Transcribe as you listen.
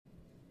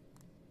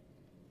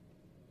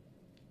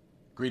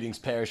Greetings,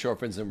 parish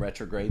orphans and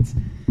retrogrades.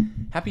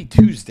 Happy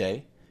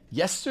Tuesday.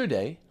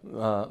 Yesterday,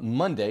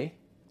 Monday,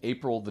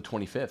 April the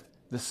 25th,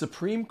 the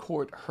Supreme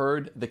Court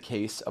heard the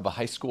case of a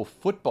high school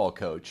football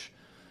coach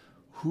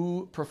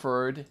who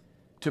preferred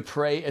to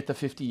pray at the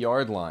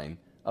 50-yard line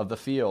of the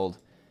field,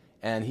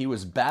 and he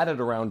was batted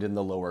around in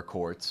the lower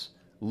courts,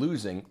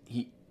 losing.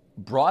 He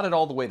brought it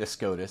all the way to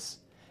SCOTUS,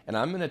 and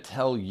I'm going to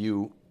tell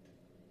you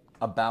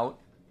about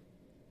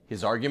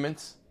his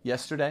arguments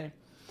yesterday.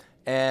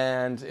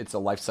 And it's a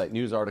LifeSite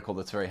News article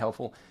that's very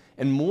helpful.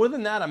 And more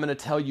than that, I'm going to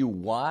tell you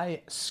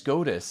why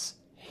SCOTUS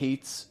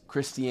hates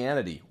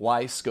Christianity,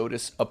 why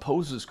SCOTUS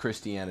opposes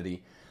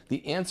Christianity.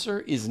 The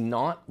answer is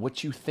not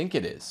what you think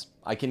it is.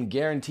 I can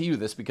guarantee you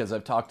this because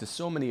I've talked to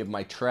so many of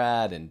my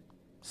trad and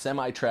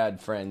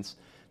semi-trad friends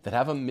that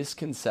have a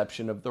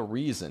misconception of the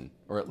reason,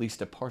 or at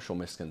least a partial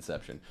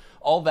misconception.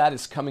 All that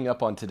is coming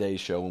up on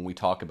today's show when we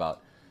talk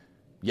about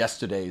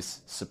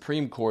yesterday's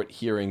Supreme Court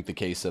hearing the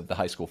case of the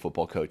high school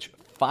football coach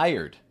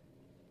fired.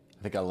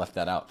 I think I left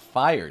that out.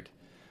 Fired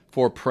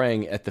for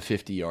praying at the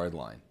 50-yard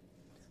line.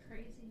 It's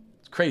crazy.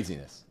 It's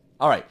craziness.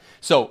 All right.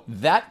 So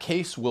that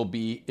case will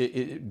be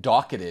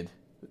docketed.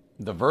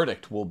 The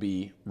verdict will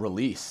be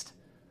released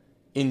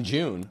in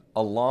June,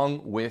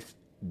 along with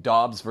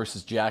Dobbs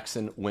versus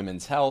Jackson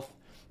Women's Health,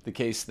 the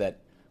case that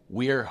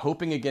we're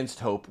hoping against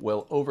hope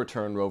will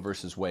overturn Roe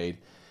versus Wade.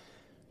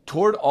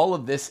 Toward all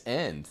of this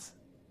ends,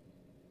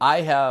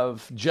 I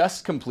have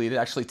just completed,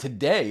 actually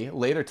today,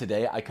 later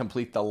today, I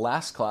complete the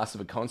last class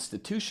of a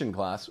Constitution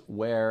class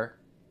where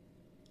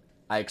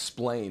I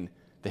explain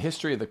the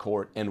history of the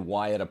court and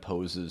why it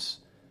opposes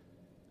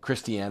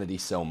Christianity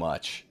so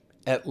much,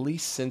 at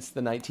least since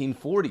the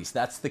 1940s.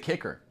 That's the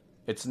kicker.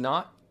 It's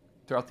not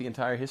throughout the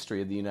entire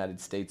history of the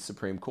United States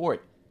Supreme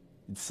Court.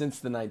 It's since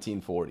the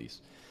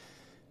 1940s.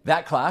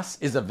 That class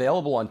is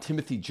available on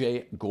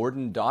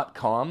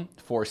timothyjgordon.com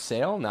for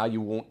sale. Now you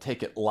won't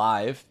take it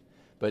live,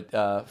 but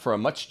for a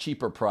much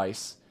cheaper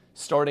price,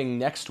 starting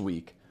next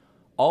week,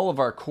 all of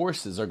our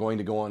courses are going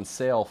to go on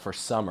sale for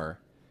summer,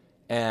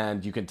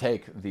 and you can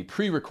take the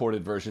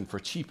pre-recorded version for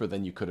cheaper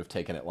than you could have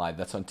taken it live.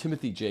 That's on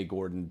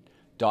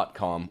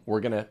timothyjgordon.com. We're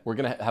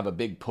gonna have a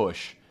big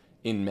push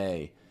in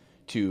May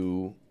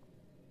to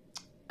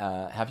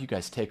have you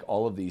guys take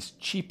all of these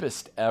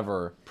cheapest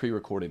ever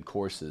pre-recorded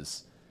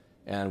courses,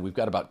 and we've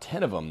got about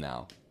 10 of them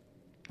now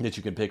that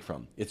you can pick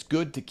from. It's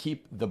good to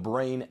keep the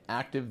brain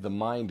active, the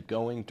mind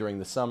going during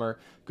the summer.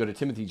 Go to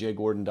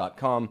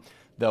timothyjgordon.com,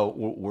 though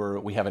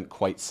we haven't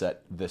quite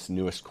set this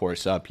newest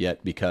course up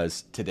yet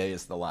because today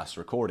is the last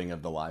recording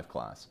of the live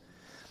class.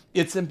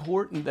 It's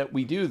important that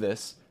we do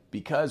this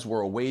because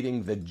we're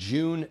awaiting the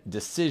June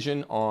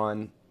decision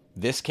on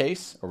this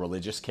case, a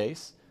religious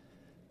case,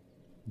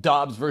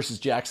 Dobbs versus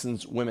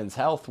Jackson's Women's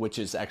Health, which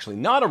is actually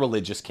not a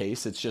religious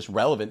case. It's just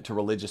relevant to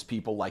religious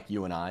people like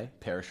you and I,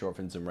 parish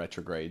orphans and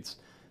retrogrades.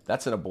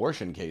 That's an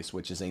abortion case,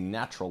 which is a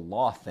natural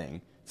law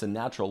thing. It's a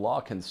natural law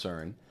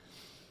concern.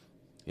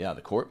 Yeah, the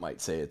court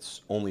might say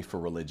it's only for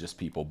religious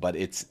people, but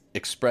it's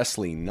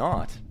expressly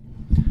not.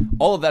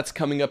 All of that's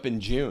coming up in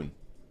June,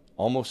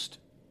 almost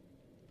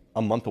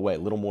a month away, a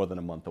little more than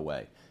a month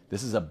away.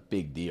 This is a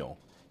big deal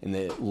in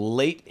the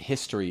late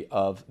history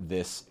of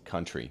this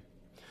country.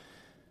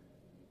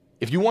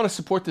 If you want to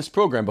support this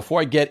program, before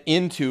I get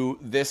into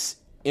this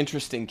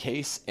interesting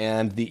case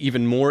and the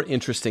even more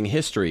interesting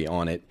history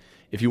on it,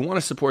 if you want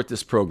to support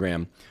this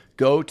program,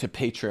 go to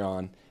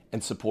Patreon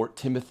and support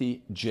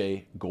Timothy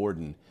J.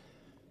 Gordon.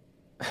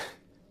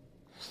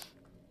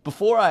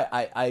 Before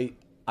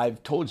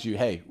I've told you,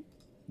 hey,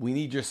 we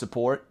need your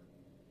support.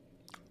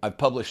 I've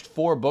published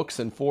 4 books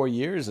in 4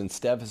 years, and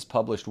Stev has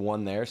published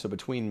 1 there. So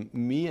between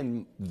me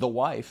and the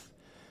wife,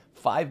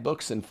 5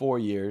 books in 4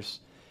 years,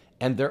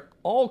 and they're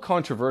all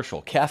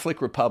controversial. Catholic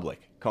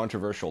Republic,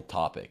 controversial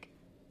topic.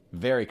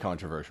 Very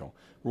controversial.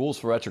 Rules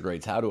for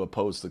Retrogrades, how to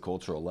oppose the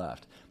cultural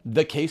left.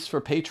 The Case for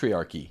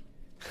Patriarchy.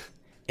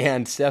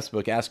 And Steph's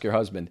book, Ask Your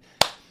Husband.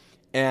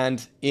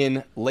 And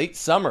in late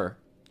summer,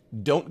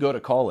 Don't Go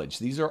to College.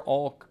 These are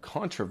all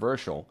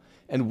controversial,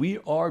 and we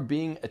are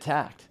being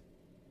attacked,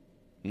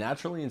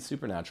 naturally and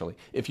supernaturally.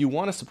 If you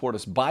want to support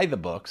us, buy the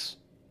books,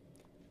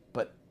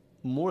 but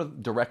more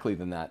directly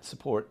than that,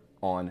 support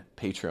on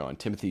Patreon,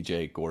 Timothy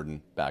J.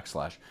 Gordon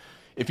 /.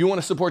 If you want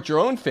to support your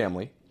own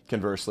family,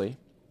 conversely,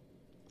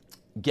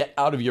 get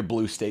out of your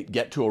blue state,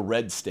 get to a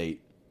red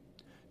state.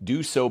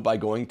 Do so by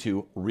going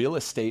to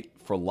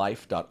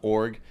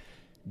realestateforlife.org.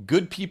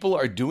 Good people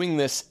are doing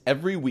this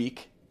every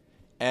week,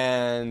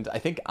 and I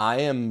think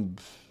I am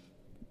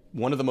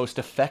one of the most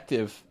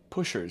effective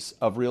pushers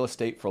of Real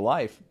Estate for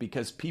Life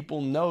because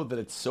people know that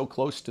it's so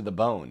close to the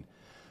bone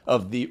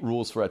of the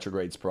Rules for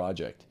Retrogrades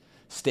project.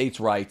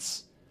 States'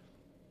 rights,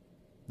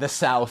 the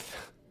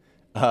South,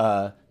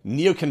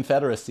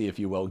 neo-Confederacy, if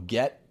you will,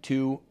 get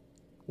to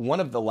one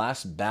of the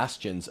last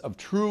bastions of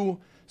true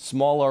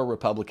small R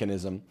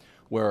republicanism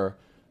where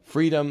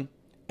freedom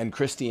and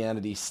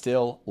Christianity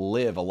still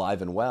live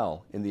alive and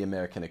well in the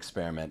American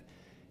experiment.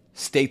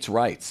 States'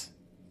 rights,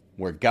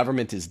 where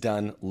government is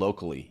done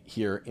locally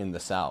here in the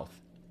South.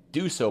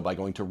 do so by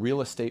going to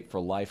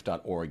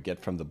realestateforlife.org.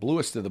 Get from the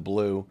bluest of the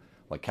blue,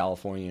 like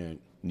California and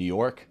New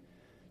York,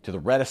 to the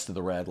reddest of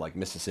the red, like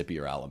Mississippi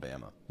or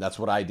Alabama. That's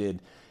what I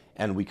did,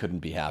 and we couldn't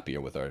be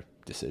happier with our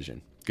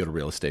decision. Go to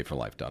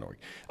realestateforlife.org.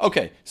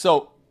 Okay,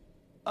 so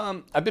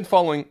I've been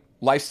following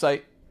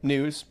LifeSite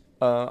News.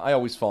 I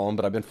always follow them,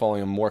 but I've been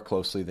following them more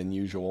closely than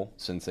usual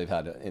since they've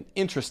had an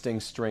interesting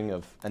string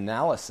of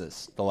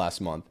analysis the last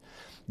month.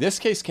 This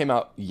case came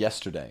out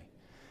yesterday,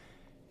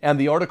 and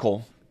the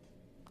article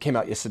came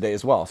out yesterday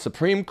as well.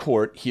 Supreme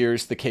Court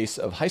hears the case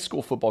of high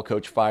school football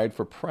coach fired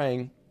for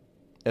praying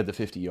at the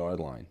 50-yard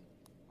line.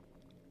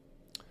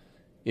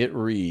 It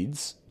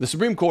reads, the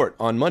Supreme Court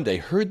on Monday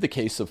heard the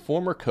case of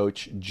former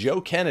coach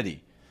Joe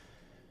Kennedy.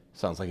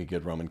 Sounds like a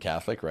good Roman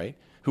Catholic, right?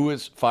 Who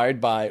was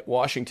fired by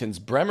Washington's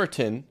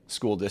Bremerton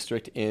School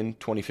District in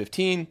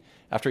 2015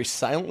 after he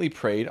silently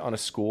prayed on a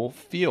school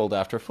field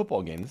after a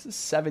football game. This is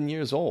 7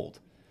 years old,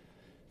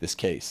 this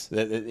case.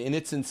 In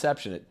its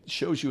inception, it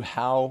shows you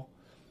how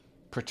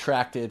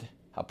protracted,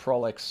 how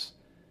prolix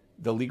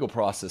the legal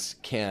process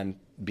can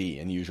be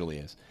and usually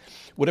is.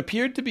 What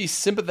appeared to be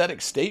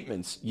sympathetic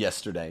statements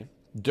yesterday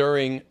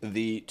during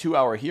the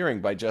 2-hour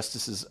hearing by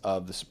justices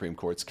of the Supreme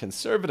Court's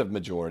conservative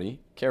majority,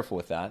 careful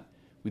with that,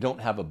 we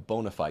don't have a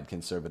bona fide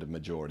conservative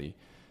majority.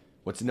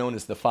 What's known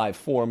as the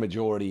 5-4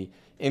 majority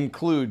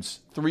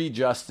includes 3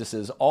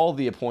 justices, all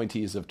the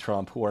appointees of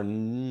Trump, who are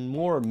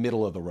more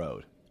middle of the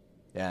road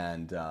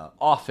and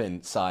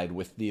often side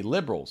with the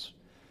liberals.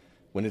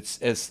 When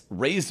it's as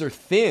razor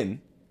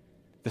thin,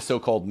 the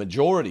so-called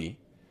majority,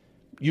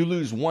 you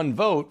lose 1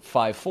 vote,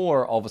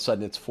 5-4, all of a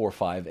sudden it's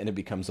 4-5, and it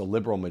becomes a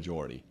liberal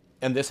majority.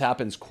 And this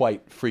happens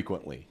quite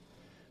frequently.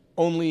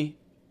 Only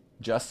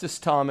Justice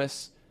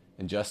Thomas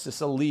and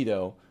Justice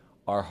Alito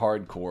are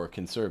hardcore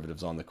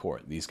conservatives on the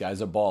court. These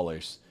guys are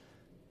ballers.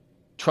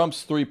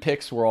 Trump's 3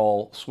 picks were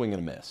all swing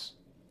and a miss,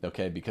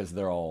 okay, because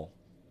they're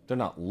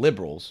not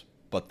liberals,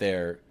 but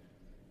they're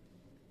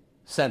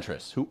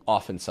centrists who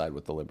often side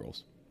with the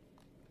liberals.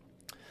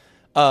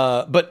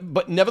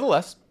 But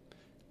nevertheless,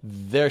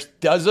 there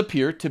does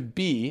appear to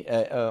be,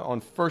 on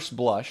first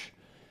blush,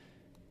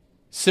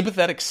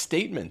 sympathetic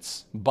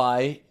statements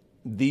by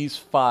these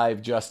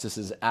 5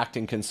 justices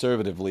acting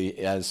conservatively,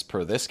 as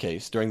per this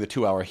case, during the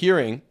 2-hour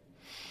hearing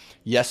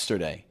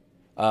yesterday.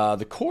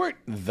 The court,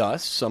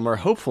 thus, some are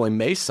hopefully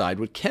may side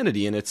with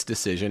Kennedy in its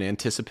decision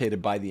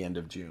anticipated by the end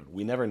of June.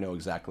 We never know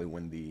exactly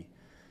when the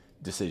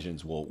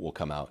decisions will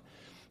come out.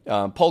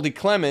 Paul D.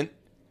 Clement,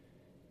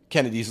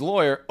 Kennedy's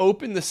lawyer,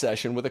 opened the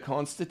session with a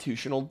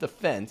constitutional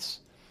defense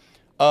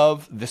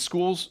of the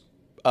school's,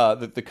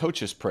 the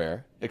coach's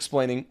prayer,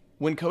 explaining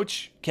when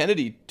Coach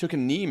Kennedy took a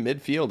knee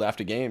midfield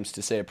after games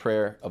to say a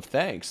prayer of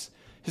thanks,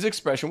 his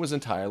expression was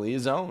entirely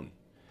his own.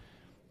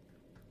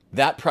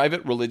 That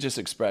private religious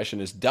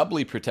expression is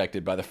doubly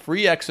protected by the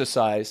free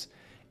exercise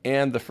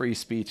and the free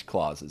speech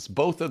clauses,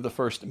 both of the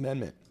First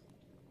Amendment.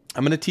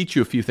 I'm going to teach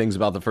you a few things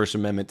about the First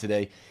Amendment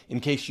today in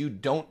case you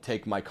don't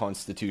take my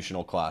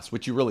constitutional class,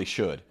 which you really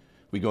should.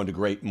 We go into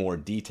great more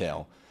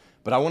detail.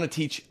 But I want to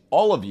teach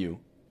all of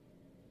you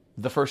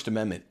the First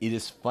Amendment. It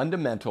is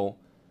fundamental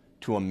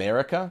to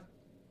America,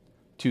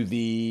 to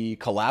the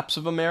collapse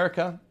of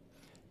America,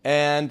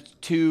 and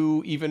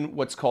to even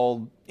what's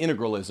called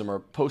integralism or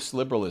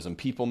post-liberalism.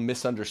 People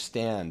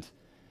misunderstand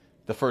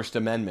the First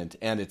Amendment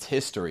and its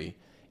history,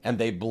 and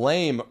they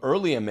blame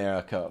early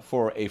America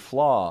for a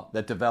flaw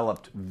that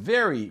developed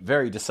very,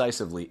 very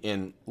decisively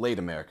in late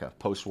America,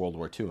 post-World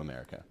War II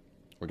America.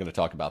 We're going to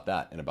talk about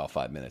that in about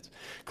 5 minutes.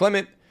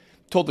 Clement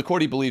told the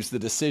court he believes the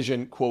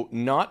decision, quote,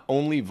 not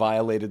only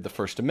violated the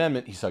First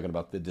Amendment, he's talking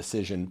about the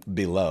decision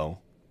below,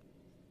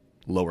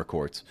 lower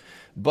courts,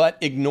 but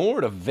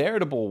ignored a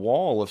veritable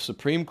wall of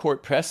Supreme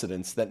Court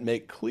precedents that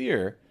make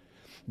clear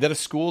that a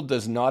school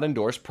does not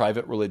endorse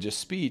private religious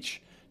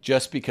speech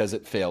just because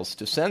it fails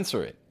to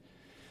censor it.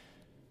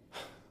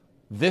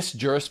 This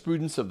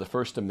jurisprudence of the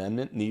First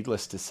Amendment,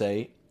 needless to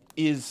say,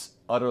 is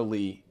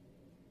utterly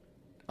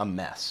a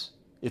mess.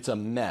 It's a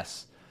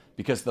mess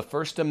because the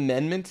First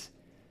Amendment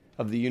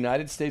of the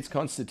United States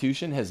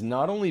Constitution has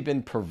not only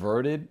been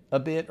perverted a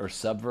bit or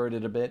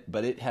subverted a bit,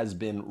 but it has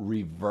been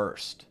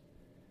reversed.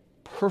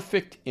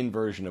 Perfect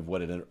inversion of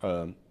what it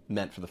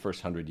meant for the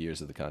first 100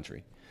 years of the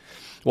country.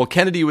 Well,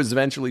 Kennedy was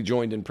eventually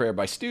joined in prayer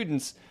by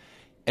students,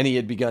 and he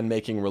had begun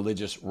making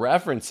religious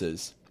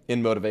references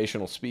in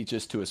motivational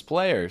speeches to his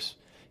players.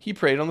 He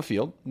prayed on the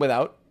field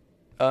without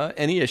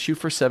any issue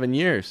for 7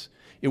 years.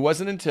 It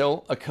wasn't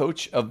until a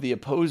coach of the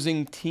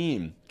opposing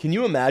team, can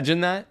you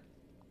imagine that?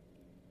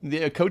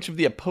 The coach of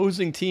the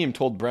opposing team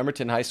told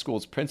Bremerton High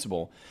School's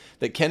principal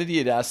that Kennedy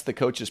had asked the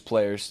coach's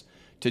players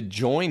to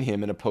join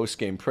him in a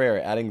post-game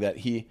prayer, adding that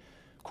he,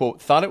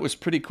 quote, thought it was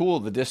pretty cool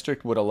the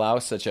district would allow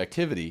such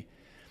activity,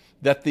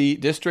 that the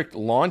district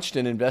launched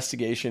an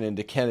investigation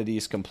into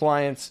Kennedy's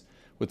compliance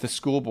with the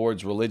school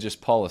board's religious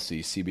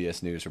policy,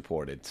 CBS News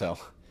reported. So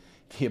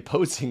the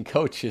opposing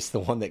coach is the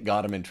one that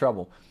got him in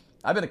trouble.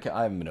 I've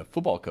been a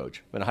football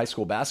coach, I've been a high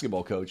school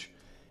basketball coach,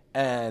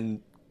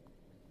 and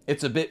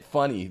It's a bit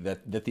funny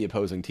that the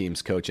opposing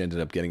team's coach ended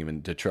up getting him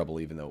into trouble,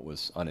 even though it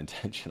was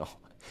unintentional.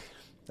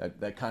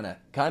 That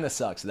kind of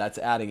sucks. That's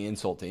adding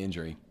insult to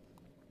injury.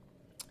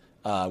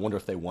 I wonder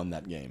if they won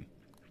that game.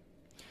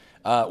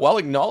 While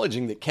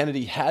acknowledging that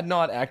Kennedy had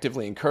not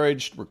actively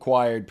encouraged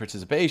required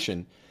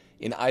participation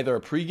in either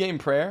a pregame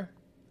prayer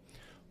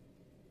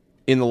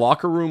in the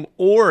locker room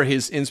or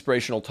his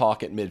inspirational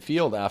talk at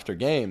midfield after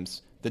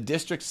games, the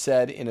district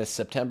said in a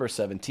September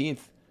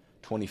 17th,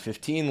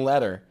 2015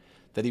 letter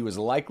that he was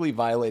likely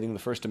violating the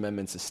First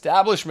Amendment's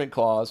Establishment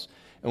Clause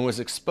and was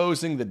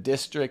exposing the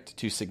district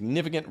to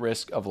significant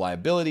risk of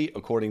liability,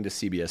 according to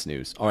CBS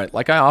News. All right,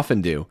 like I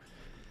often do,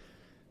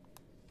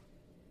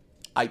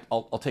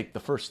 I'll take the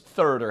first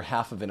third or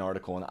half of an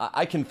article, and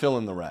I can fill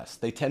in the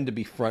rest. They tend to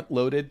be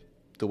front-loaded,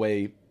 the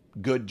way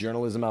good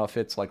journalism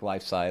outfits like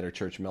LifeSite or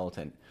Church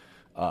Militant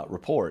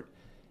report.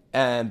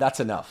 And that's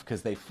enough,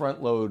 because they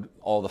front-load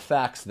all the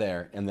facts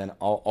there, and then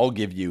I'll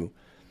give you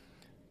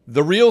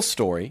the real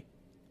story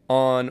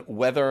on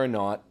whether or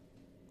not,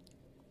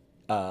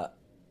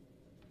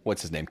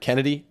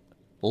 Kennedy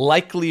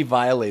likely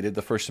violated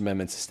the First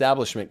Amendment's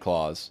Establishment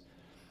Clause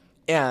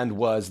and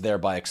was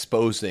thereby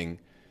exposing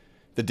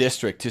the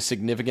district to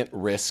significant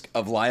risk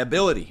of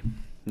liability.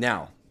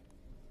 Now,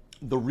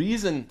 the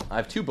reason I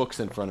have two books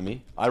in front of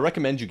me, I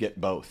recommend you get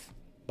both,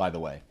 by the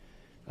way.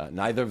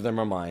 Neither of them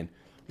are mine.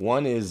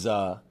 One is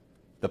The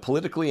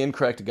Politically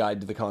Incorrect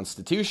Guide to the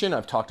Constitution.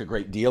 I've talked a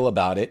great deal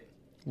about it.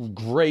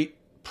 Great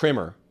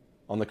primer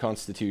on the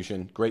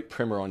Constitution. Great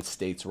primer on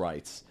states'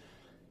 rights.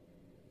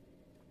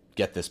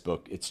 Get this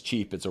book. It's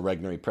cheap. It's a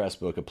Regnery Press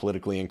book, A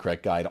Politically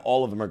Incorrect Guide.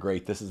 All of them are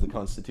great. This is the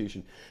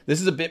Constitution.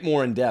 This is a bit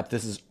more in depth.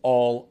 This is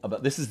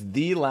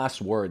the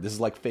last word. This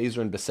is like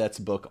Fazer and Bassett's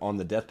book on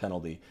the death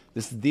penalty.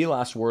 This is the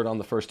last word on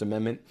the First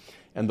Amendment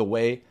and the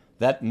way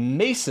that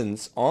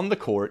Masons on the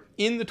court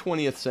in the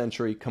 20th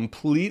century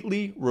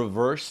completely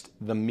reversed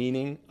the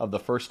meaning of the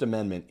First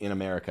Amendment in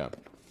America.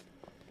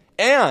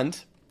 And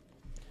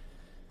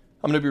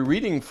I'm going to be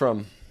reading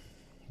from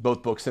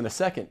both books in a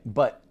second,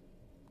 but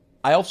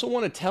I also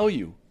want to tell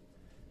you,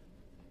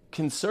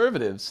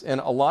 conservatives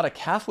and a lot of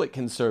Catholic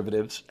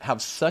conservatives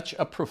have such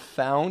a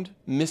profound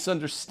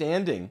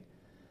misunderstanding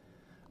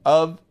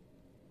of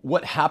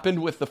what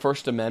happened with the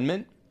First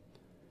Amendment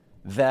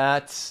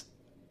that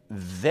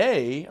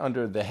they,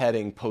 under the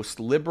heading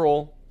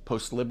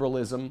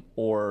post-liberalism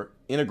or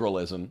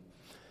integralism,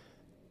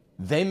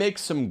 they make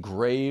some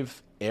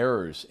grave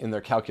errors in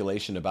their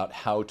calculation about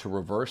how to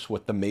reverse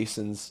what the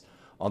Masons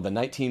on the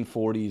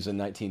 1940s and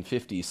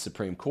 1950s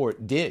Supreme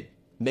Court did.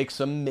 Make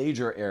some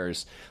major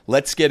errors.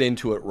 Let's get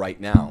into it right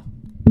now.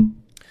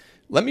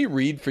 Let me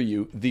read for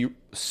you the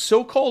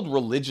so-called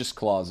religious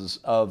clauses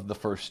of the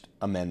First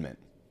Amendment.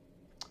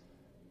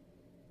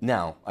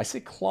 Now, I say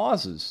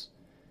clauses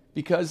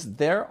because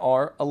there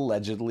are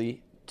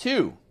allegedly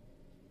two.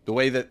 The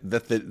way that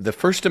the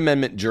First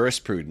Amendment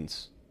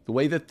jurisprudence, the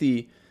way that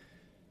the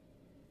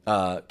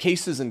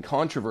cases and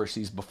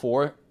controversies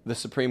before the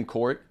Supreme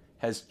Court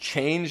has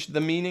changed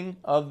the meaning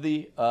of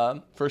the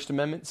First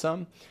Amendment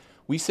some,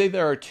 we say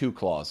there are two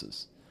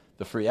clauses,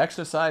 the Free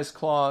Exercise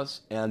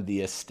Clause and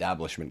the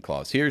Establishment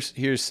Clause. Here's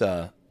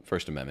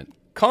First Amendment.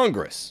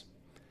 Congress,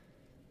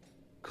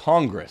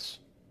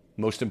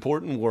 most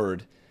important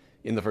word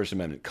in the First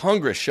Amendment.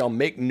 Congress shall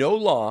make no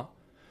law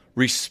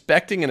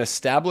respecting an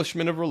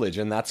establishment of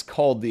religion, that's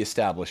called the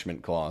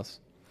Establishment Clause,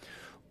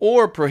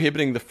 or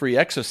prohibiting the free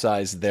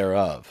exercise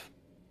thereof.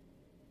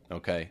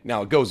 Okay,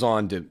 now it goes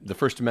on to, the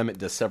First Amendment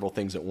does several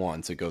things at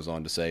once. It goes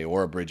on to say,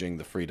 or abridging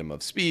the freedom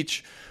of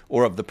speech,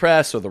 or of the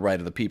press, or the right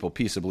of the people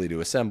peaceably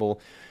to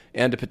assemble,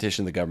 and to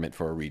petition the government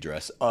for a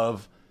redress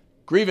of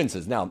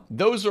grievances. Now,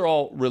 those are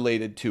all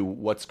related to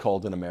what's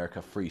called in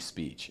America free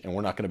speech, and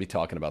we're not going to be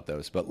talking about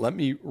those, but let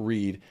me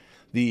read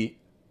the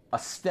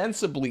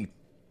ostensibly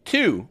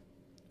two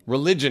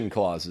religion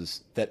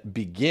clauses that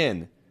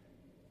begin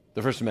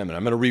the First Amendment.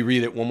 I'm going to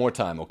reread it one more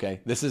time,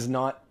 okay? This is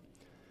not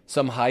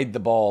some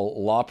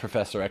hide-the-ball law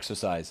professor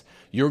exercise.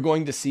 You're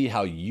going to see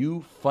how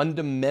you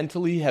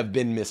fundamentally have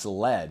been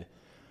misled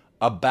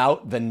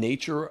about the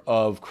nature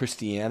of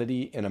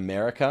Christianity in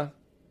America.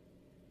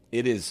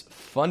 It is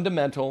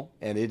fundamental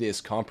and it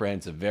is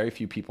comprehensive. Very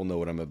few people know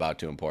what I'm about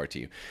to impart to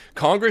you.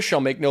 Congress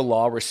shall make no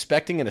law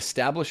respecting an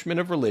establishment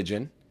of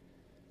religion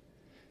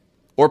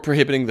or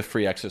prohibiting the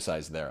free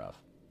exercise thereof.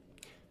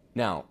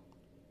 Now,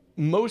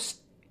 most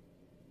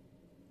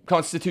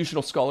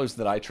constitutional scholars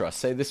that I trust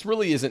say this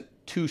really isn't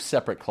two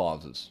separate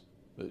clauses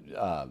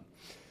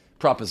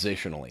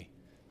propositionally.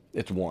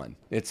 It's one.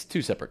 It's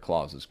two separate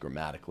clauses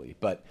grammatically.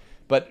 But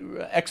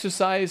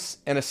exercise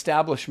and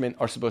establishment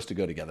are supposed to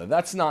go together.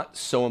 That's not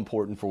so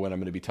important for what I'm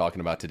going to be talking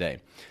about today.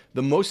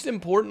 The most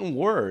important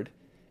word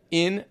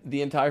in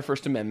the entire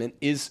First Amendment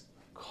is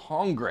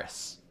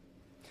Congress.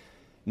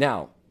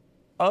 Now,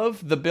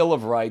 of the Bill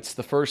of Rights,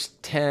 the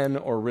first 10,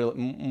 or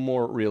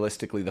more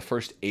realistically, the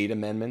first 8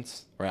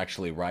 amendments are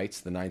actually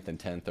rights. The 9th and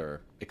 10th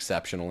are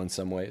exceptional in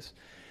some ways.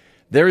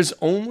 There is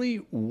only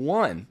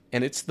one,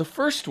 and it's the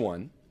first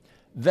one,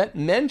 that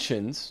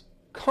mentions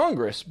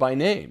Congress by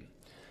name.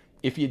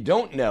 If you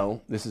don't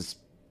know, this is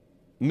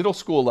middle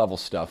school level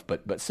stuff,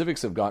 but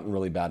civics have gotten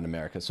really bad in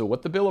America. So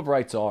what the Bill of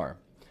Rights are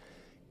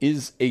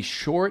is a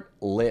short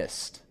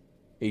list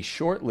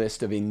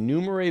of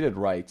enumerated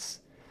rights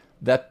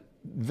that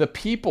the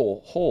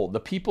people hold, the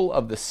people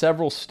of the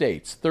several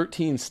states,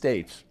 13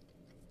 states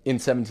in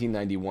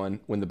 1791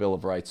 when the Bill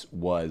of Rights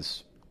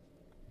was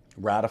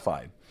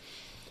ratified,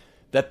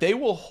 that they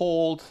will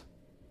hold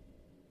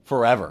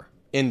forever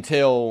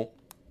until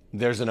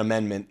there's an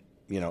amendment,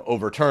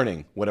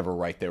 overturning whatever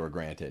right they were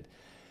granted.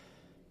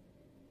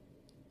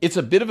 It's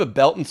a bit of a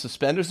belt and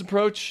suspenders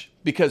approach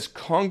because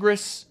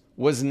Congress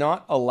was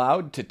not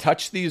allowed to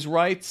touch these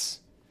rights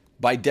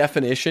by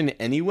definition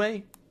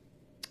anyway.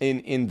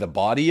 In the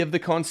body of the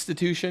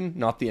Constitution,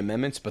 not the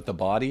amendments, but the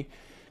body,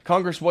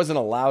 Congress wasn't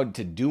allowed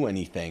to do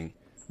anything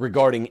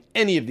regarding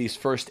any of these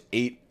first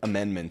 8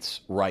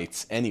 amendments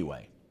rights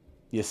anyway.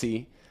 You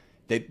see,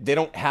 they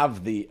don't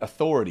have the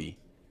authority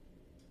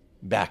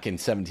back in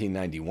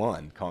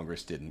 1791,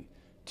 Congress didn't,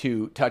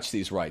 to touch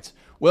these rights.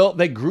 Well,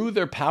 they grew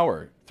their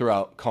power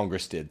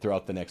Congress did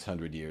throughout the next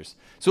 100 years.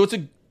 So it's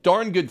a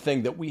darn good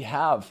thing that we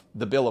have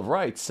the Bill of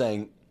Rights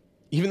saying,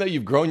 even though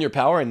you've grown your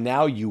power and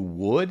now you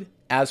would,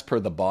 as per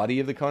the body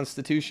of the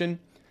Constitution,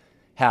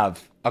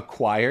 have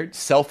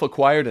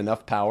self-acquired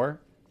enough power,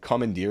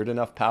 commandeered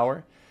enough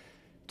power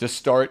to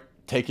start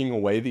taking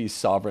away these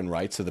sovereign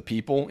rights of the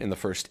people in the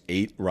first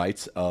 8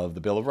 rights of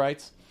the Bill of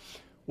Rights.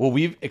 Well,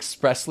 we've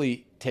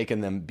expressly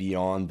taken them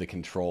beyond the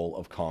control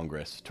of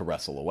Congress to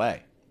wrestle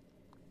away.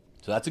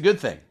 So that's a good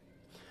thing.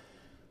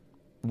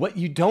 What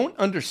you don't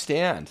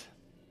understand,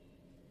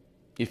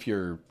 if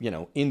you're,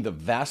 in the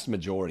vast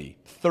majority,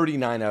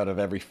 39 out of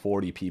every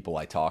 40 people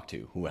I talk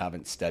to who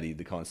haven't studied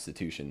the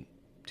Constitution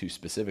too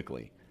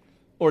specifically,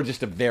 or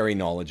just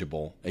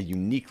a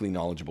uniquely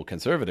knowledgeable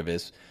conservative,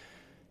 is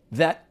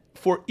that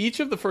for each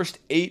of the first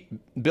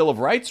 8 Bill of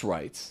Rights,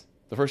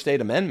 the first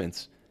 8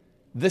 amendments,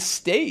 the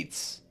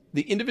states,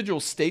 the individual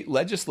state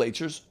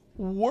legislatures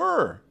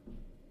were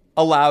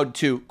allowed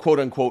to, quote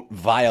unquote,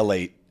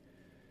 violate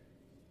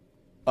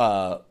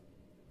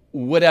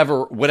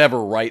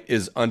whatever right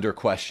is under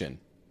question.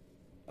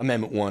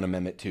 Amendment 1,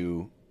 Amendment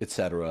 2,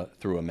 etc.,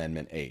 through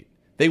Amendment 8.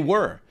 They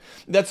were.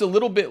 That's a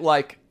little bit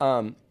like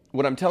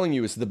what I'm telling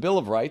you is the Bill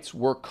of Rights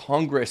were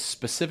Congress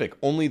specific.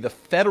 Only the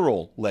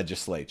federal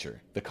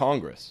legislature, the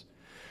Congress,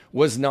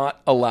 was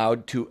not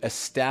allowed to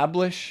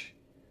establish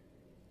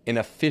an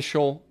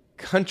official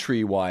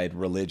countrywide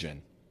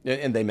religion.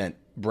 And they meant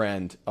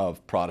brand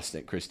of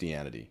Protestant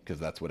Christianity, because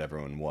that's what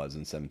everyone was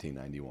in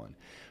 1791.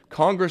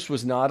 Congress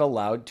was not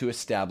allowed to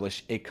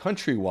establish a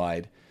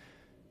countrywide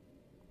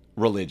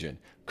religion.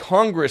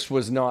 Congress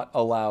was not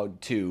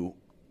allowed to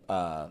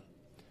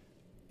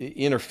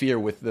interfere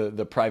with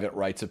the private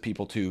rights of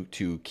people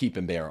to keep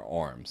and bear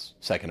arms,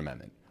 Second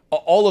Amendment.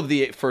 All of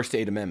the first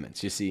 8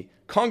 amendments, you see,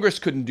 Congress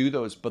couldn't do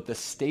those, but the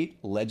state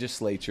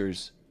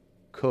legislatures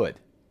could.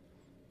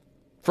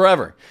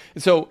 Forever.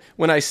 And so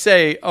when I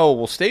say,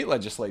 state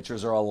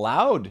legislatures are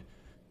allowed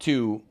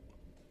to,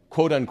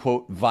 quote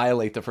unquote,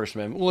 violate the First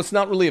Amendment, well, it's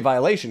not really a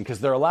violation because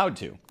they're allowed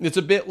to. It's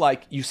a bit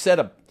like you set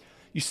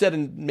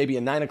maybe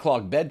a 9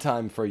 o'clock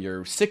bedtime for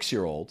your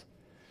 6-year-old.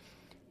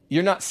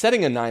 You're not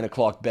setting a 9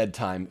 o'clock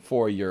bedtime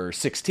for your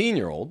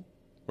 16-year-old,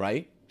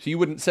 right? So you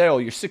wouldn't say, your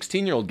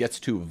 16-year-old gets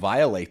to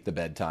violate the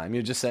bedtime.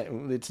 You just say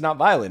it's not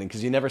violating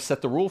because you never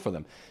set the rule for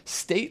them.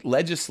 State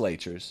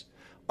legislatures,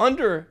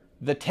 under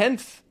the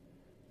 10th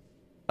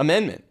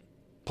Amendment,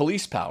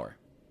 police power,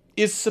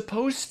 is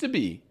supposed to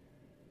be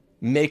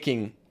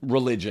making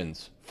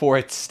religions for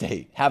its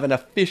state, have an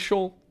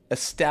official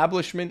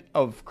establishment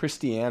of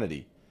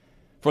Christianity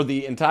for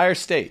the entire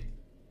state.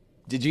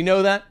 Did you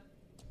know that?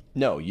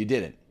 No, you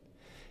didn't.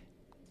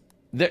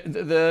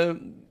 The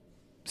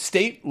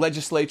state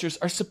legislatures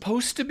are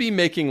supposed to be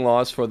making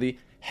laws for the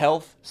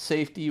health,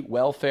 safety,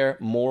 welfare,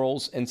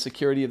 morals, and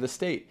security of the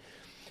state.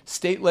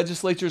 State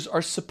legislatures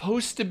are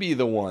supposed to be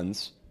the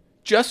ones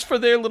just for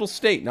their little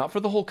state, not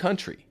for the whole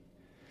country.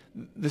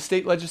 The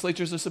state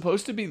legislatures are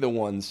supposed to be the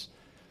ones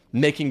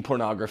making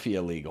pornography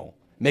illegal,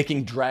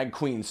 making drag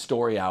queen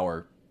story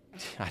hour,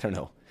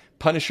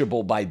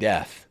 punishable by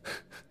death.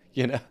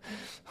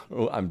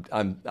 I'm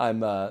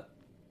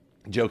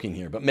joking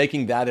here, but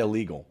making that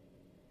illegal.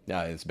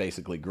 Now, it's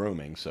basically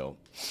grooming, so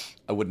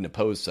I wouldn't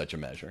oppose such a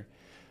measure.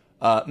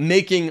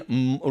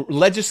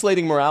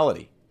 Legislating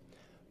morality.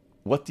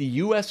 What the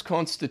U.S.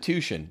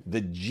 Constitution,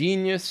 the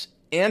genius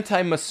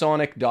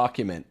anti-Masonic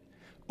document,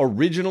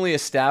 originally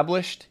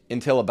established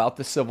until about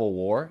the Civil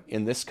War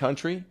in this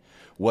country,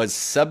 was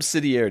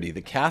subsidiarity,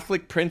 the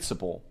Catholic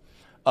principle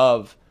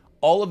of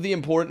all of the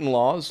important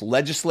laws,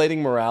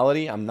 legislating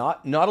morality. I'm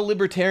not a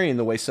libertarian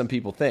the way some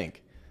people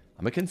think.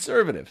 I'm a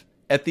conservative.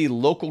 At the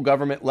local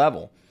government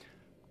level,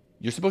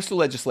 you're supposed to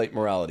legislate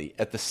morality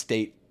at the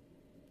state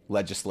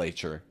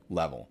legislature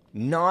level,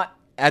 not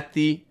at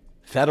the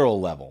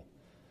federal level.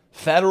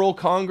 Federal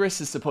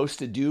Congress is supposed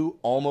to do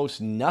almost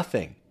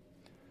nothing.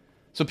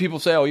 So people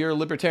say, you're a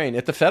libertarian.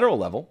 At the federal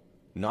level,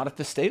 not at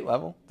the state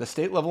level. The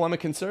state level, I'm a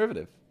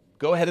conservative.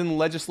 Go ahead and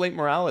legislate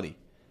morality,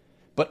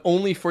 but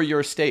only for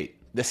your state.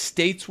 The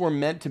states were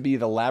meant to be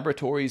the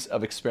laboratories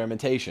of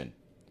experimentation,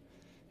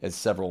 as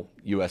several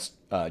U.S.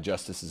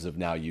 Justices have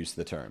now used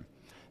the term.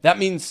 That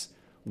means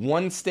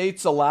one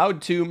state's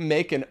allowed to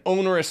make an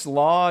onerous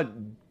law.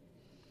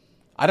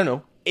 I don't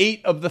know,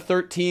 8 of the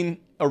 13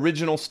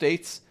 original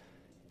states,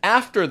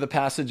 after the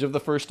passage of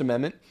the First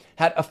Amendment,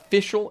 had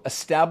official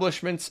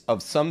establishments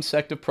of some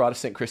sect of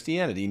Protestant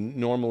Christianity.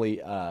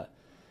 Normally,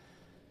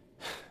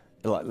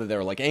 they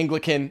were like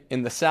Anglican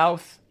in the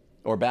South,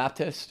 or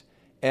Baptist,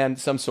 and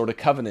some sort of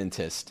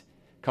Covenantist,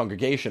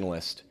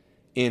 Congregationalist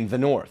in the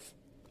North.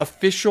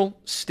 Official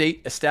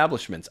state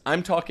establishments.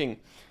 I'm talking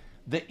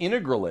the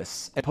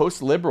integralists and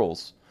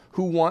post-liberals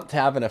who want to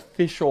have an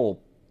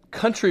official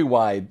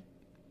countrywide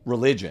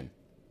religion.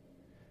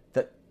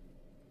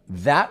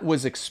 That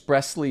was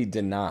expressly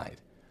denied.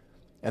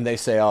 And they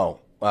say,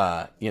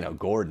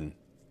 Gordon,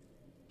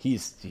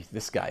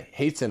 this guy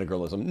hates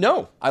integralism.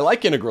 No, I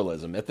like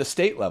integralism at the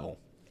state level.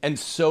 And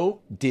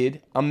so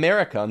did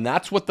America. And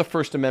that's what the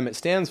First Amendment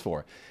stands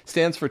for. It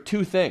stands for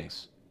 2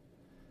 things.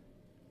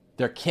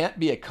 There can't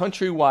be a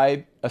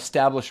countrywide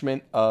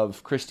establishment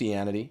of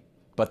Christianity,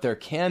 but there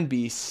can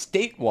be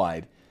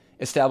statewide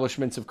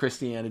establishments of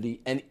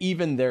Christianity, and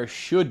even there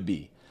should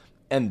be.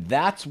 And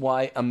that's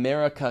why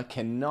America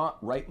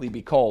cannot rightly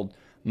be called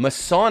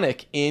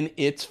Masonic in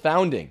its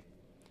founding.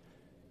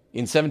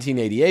 In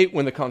 1788,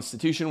 when the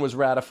Constitution was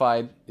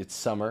ratified, it's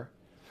summer,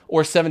 or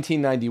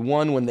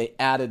 1791, when they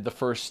added the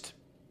first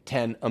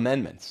 10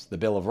 amendments, the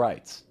Bill of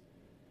Rights,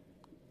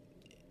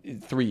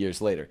 3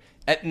 years later.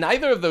 At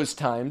neither of those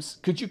times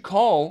could you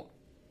call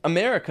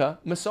America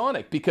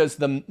Masonic, because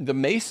the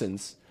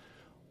Masons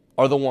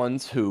are the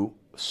ones who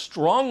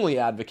strongly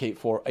advocate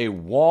for a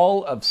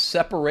wall of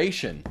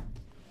separation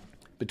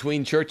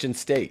between church and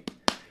state.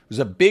 It was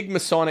a big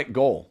Masonic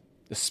goal,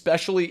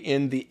 especially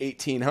in the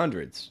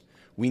 1800s.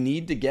 We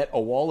need to get a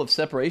wall of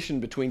separation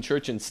between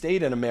church and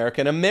state in America.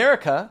 And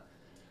America,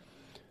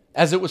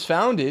 as it was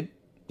founded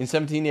in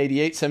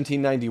 1788,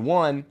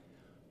 1791,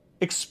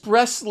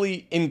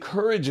 expressly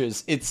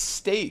encourages its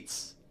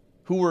states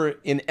who were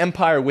an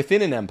empire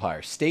within an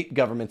empire. State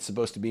government's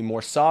supposed to be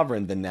more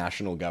sovereign than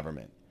national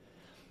government.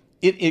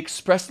 It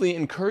expressly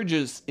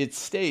encourages its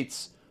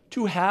states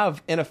to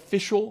have an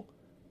official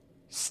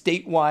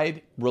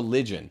statewide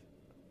religion,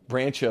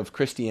 branch of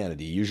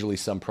Christianity, usually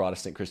some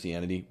Protestant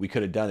Christianity. We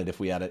could have done it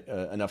if we had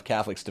enough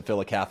Catholics to fill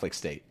a Catholic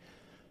state.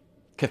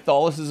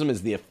 Catholicism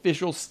is the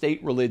official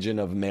state religion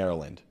of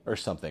Maryland or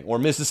something, or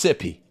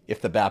Mississippi,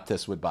 if the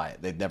Baptists would buy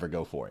it. They'd never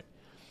go for it.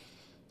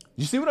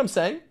 You see what I'm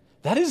saying?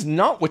 That is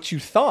not what you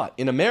thought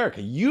in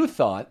America. You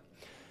thought,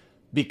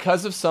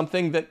 because of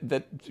something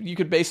that you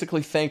could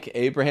basically thank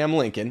Abraham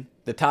Lincoln,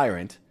 the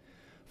tyrant,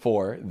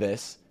 for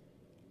this,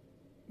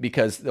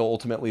 because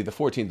ultimately the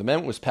 14th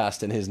Amendment was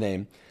passed in his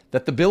name,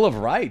 that the Bill of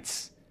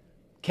Rights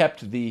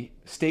kept the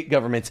state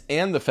governments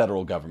and the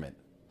federal government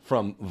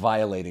from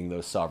violating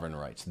those sovereign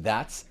rights.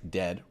 That's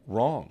dead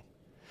wrong.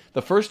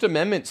 The First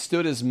Amendment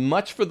stood as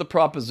much for the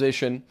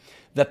proposition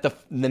that the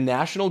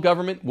national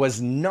government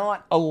was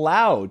not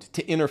allowed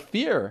to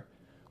interfere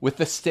with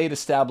the state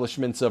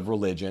establishments of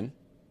religion,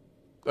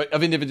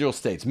 of individual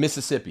states.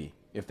 Mississippi,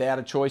 if they had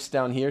a choice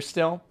down here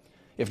still,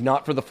 if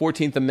not for the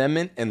 14th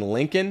Amendment and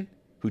Lincoln,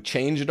 who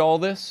changed all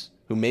this,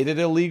 who made it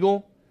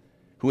illegal,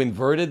 who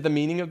inverted the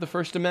meaning of the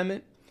First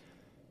Amendment,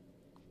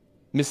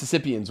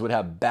 Mississippians would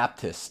have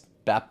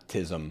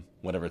baptism,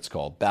 whatever it's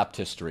called,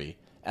 baptistry,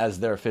 as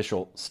their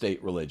official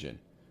state religion.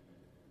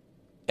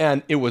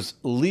 And it was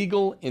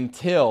legal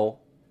until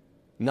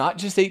not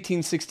just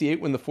 1868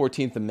 when the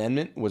 14th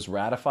Amendment was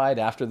ratified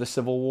after the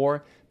Civil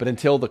War, but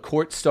until the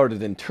court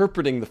started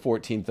interpreting the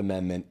 14th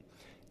Amendment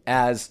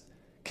as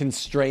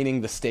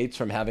constraining the states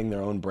from having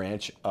their own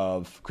branch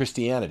of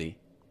Christianity,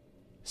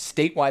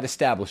 statewide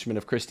establishment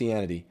of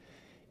Christianity,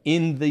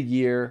 in the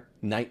year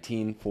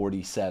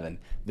 1947.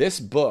 This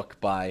book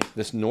by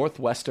this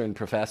Northwestern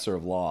professor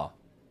of law,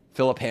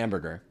 Philip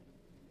Hamburger,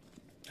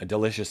 a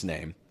delicious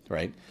name,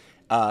 right?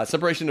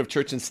 Separation of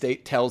Church and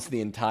State tells the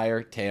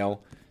entire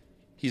tale.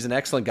 He's an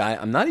excellent guy.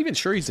 I'm not even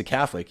sure he's a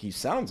Catholic. He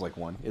sounds like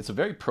one. It's a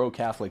very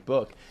pro-Catholic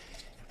book.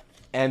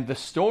 And the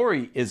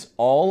story is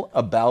all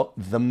about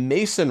the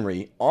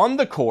Masonry on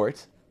the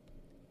court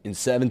in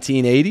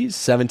 1780s,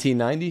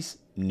 1790s.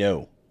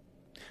 No.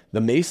 The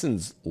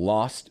Masons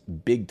lost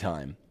big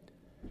time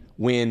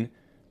when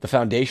the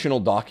foundational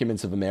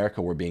documents of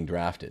America were being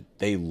drafted.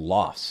 They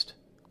lost.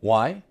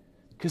 Why?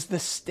 Because the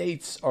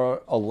states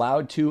are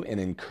allowed to and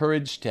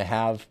encouraged to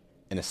have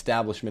an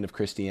establishment of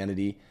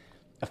Christianity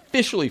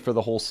officially for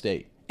the whole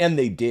state. And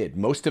they did.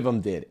 Most of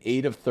them did.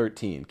 8 of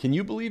 13. Can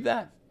you believe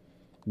that?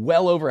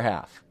 Well over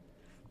half.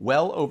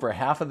 Well over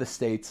half of the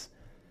states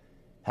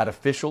had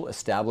official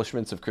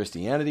establishments of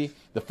Christianity.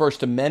 The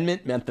First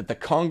Amendment meant that the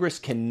Congress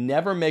can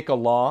never make a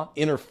law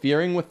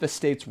interfering with the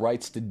state's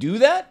rights to do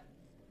that.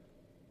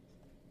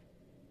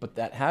 But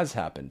that has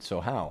happened. So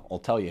how? I'll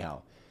tell you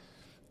how.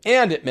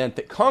 And it meant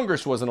that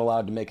Congress wasn't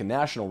allowed to make a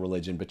national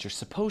religion, but you're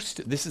supposed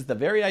to. This is the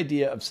very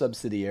idea of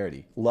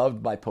subsidiarity,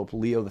 loved by Pope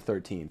Leo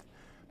XIII,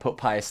 Pope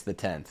Pius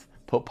X,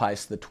 Pope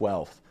Pius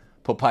XII,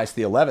 Pope Pius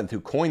XI, who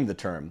coined the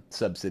term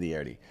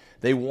subsidiarity.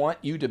 They want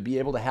you to be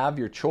able to have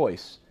your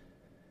choice.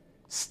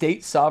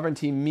 State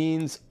sovereignty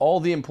means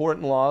all the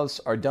important laws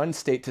are done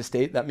state to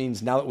state. That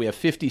means now that we have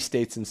 50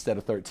 states instead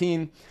of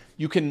 13,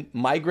 you can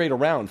migrate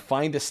around,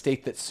 find a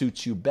state that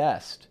suits you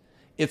best.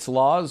 Its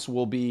laws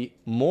will be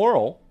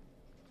moral.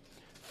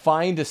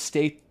 Find a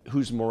state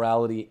whose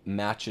morality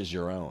matches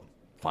your own.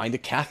 Find a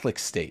Catholic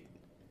state.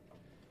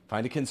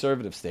 Find a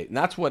conservative state. And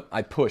that's what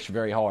I push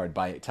very hard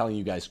by telling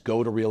you guys,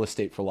 go to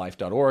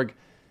realestateforlife.org.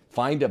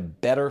 Find a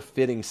better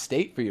fitting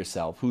state for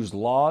yourself whose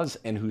laws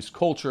and whose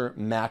culture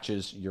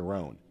matches your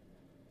own.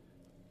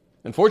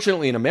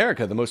 Unfortunately, in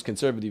America, the most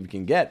conservative you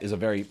can get is a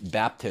very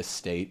Baptist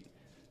state.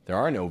 There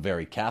are no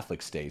very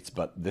Catholic states,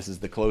 but this is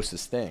the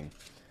closest thing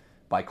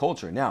by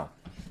culture. Now,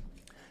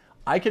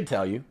 I can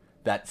tell you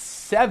that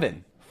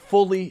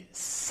fully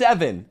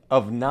seven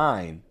of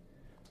 9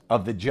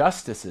 of the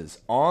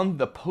justices on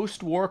the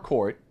post-war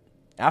court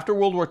after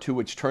World War II,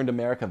 which turned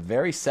America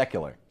very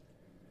secular,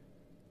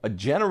 a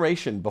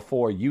generation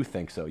before you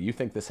think so. You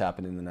think this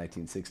happened in the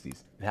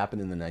 1960s. It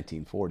happened in the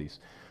 1940s.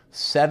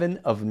 7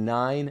 of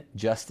 9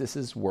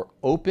 justices were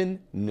open,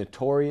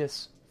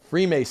 notorious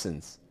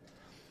Freemasons.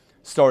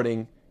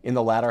 Starting in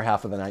the latter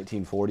half of the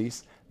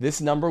 1940s,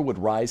 this number would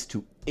rise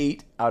to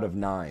 8 out of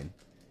 9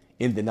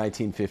 in the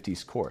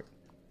 1950s court.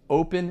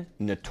 Open,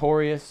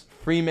 notorious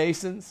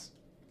Freemasons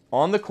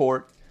on the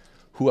court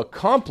who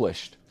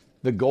accomplished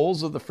the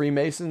goals of the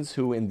Freemasons,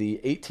 who in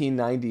the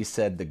 1890s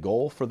said the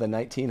goal for the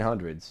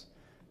 1900s,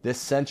 this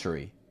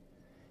century,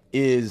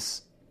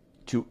 is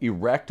to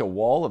erect a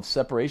wall of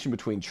separation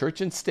between church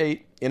and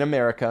state in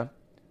America.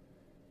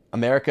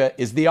 America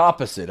is the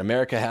opposite.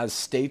 America has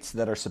states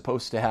that are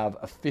supposed to have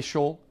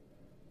official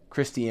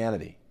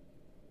Christianity.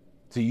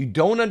 So you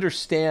don't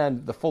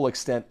understand the full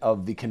extent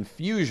of the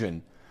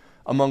confusion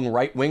among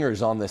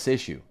right-wingers on this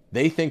issue.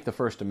 They think the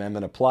First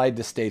Amendment applied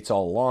to states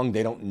all along.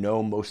 They don't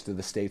know most of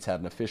the states have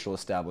an official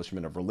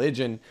establishment of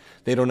religion.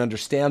 They don't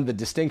understand the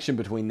distinction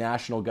between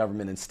national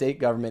government and state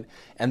government,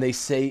 and they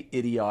say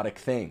idiotic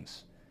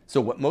things.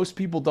 So what most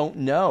people don't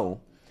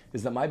know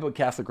is that my book,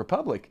 Catholic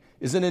Republic,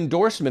 is an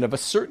endorsement of a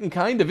certain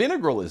kind of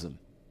integralism,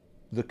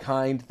 the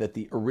kind that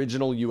the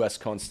original U.S.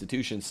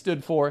 Constitution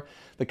stood for,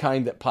 the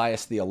kind that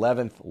Pius XI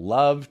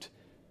loved,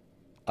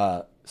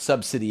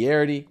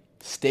 subsidiarity,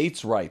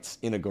 states' rights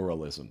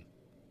integralism.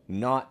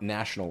 Not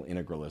national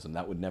integralism.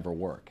 That would never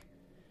work.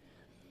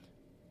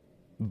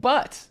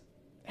 But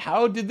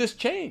how did this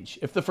change?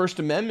 If the First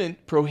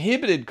Amendment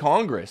prohibited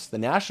Congress, the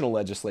national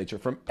legislature,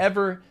 from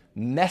ever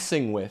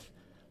messing with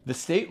the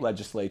state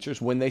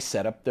legislatures when they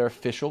set up their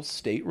official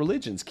state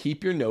religions.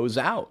 Keep your nose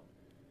out.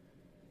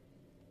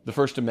 The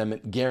First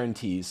Amendment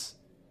guarantees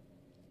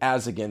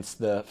as against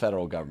the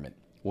federal government.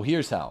 Well,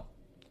 here's how.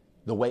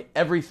 The way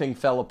everything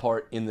fell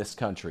apart in this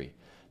country,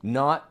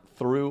 not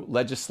through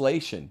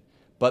legislation,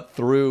 but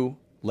through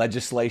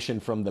legislation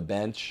from the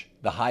bench,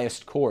 the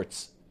highest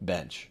court's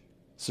bench,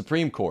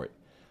 Supreme Court.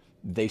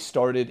 They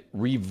started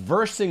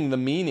reversing the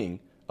meaning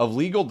of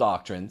legal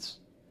doctrines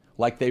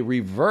like they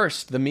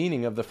reversed the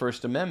meaning of the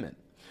First Amendment.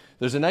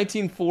 There's a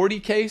 1940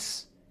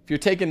 case. If you're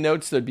taking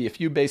notes, there'd be a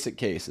few basic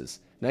cases.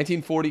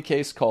 1940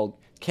 case called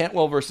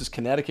Cantwell versus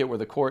Connecticut, where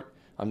the court,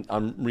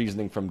 I'm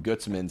reasoning from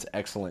Gutzman's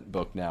excellent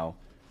book now,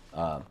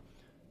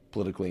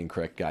 Politically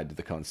Incorrect Guide to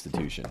the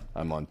Constitution.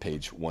 I'm on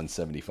page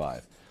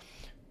 175.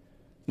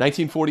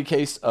 1940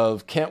 case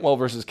of Cantwell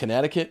versus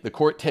Connecticut. The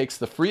court takes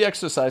the free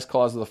exercise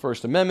clause of the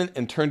First Amendment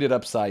and turned it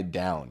upside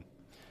down.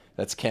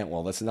 That's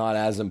Cantwell. That's not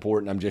as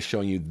important. I'm just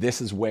showing you this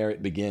is where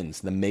it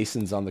begins. The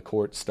Masons on the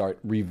court start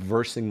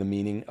reversing the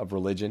meaning of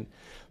religion.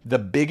 The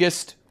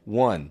biggest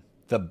one,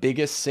 the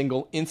biggest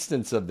single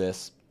instance of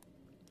this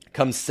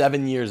comes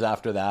 7 years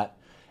after that,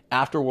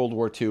 after World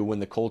War II,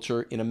 when the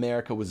culture in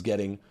America was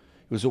getting, it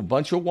was a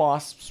bunch of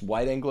WASPs,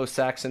 white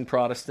Anglo-Saxon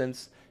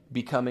Protestants,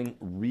 becoming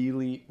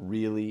really,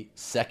 really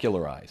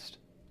secularized.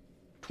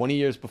 20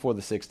 years before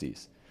the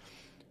 60s.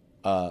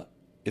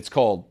 It's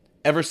called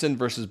Everson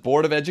versus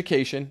Board of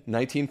Education,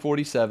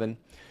 1947.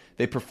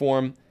 They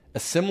perform a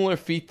similar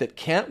feat that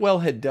Cantwell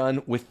had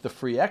done with the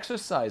Free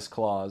Exercise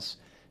Clause,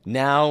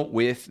 now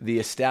with the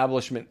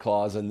Establishment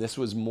Clause, and this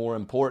was more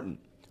important.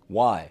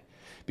 Why?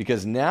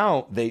 Because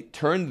now they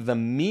turned the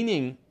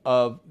meaning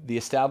of the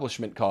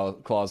Establishment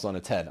Clause on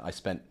its head. I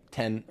spent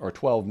 10 or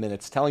 12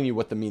 minutes telling you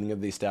what the meaning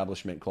of the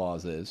Establishment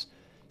Clause is.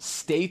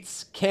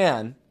 States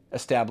can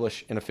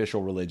establish an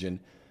official religion.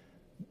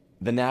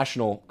 The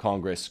National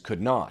Congress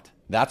could not.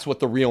 That's what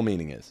the real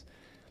meaning is.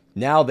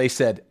 Now they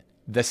said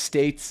the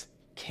states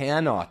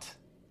cannot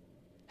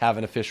have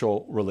an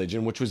official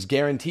religion, which was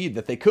guaranteed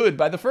that they could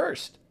by the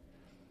first.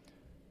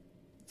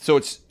 So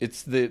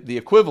it's the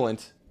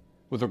equivalent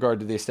with regard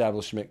to the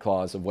Establishment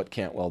Clause of what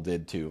Cantwell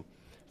did to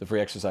the Free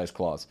Exercise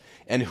Clause.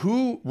 And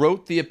who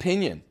wrote the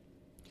opinion?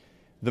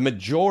 The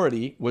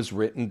majority was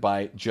written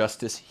by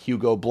Justice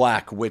Hugo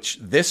Black, which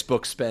this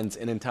book spends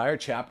an entire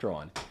chapter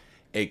on.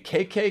 A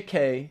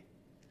KKK,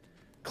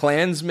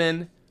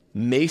 Klansman,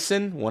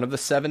 Mason, one of the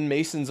 7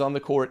 Masons on the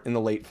court in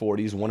the late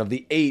 40s, one of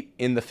the 8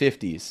 in the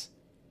 50s.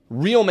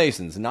 Real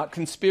Masons, not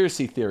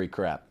conspiracy theory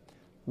crap.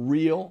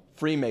 Real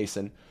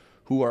Freemason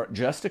who are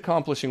just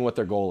accomplishing what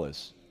their goal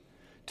is,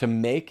 to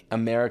make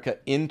America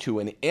into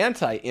an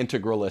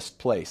anti-integralist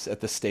place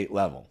at the state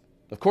level.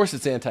 Of course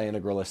it's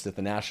anti-integralist at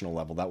the national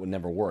level. That would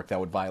never work. That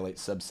would violate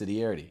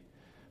subsidiarity.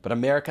 But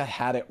America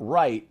had it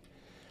right,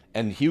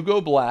 and Hugo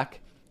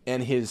Black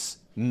and his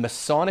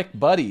Masonic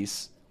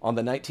buddies on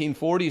the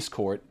 1940s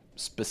court,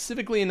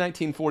 specifically in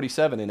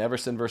 1947 in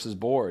Everson versus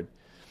Board,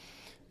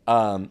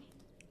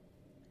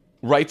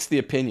 writes the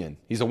opinion.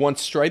 He's a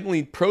once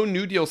stridently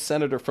pro-New Deal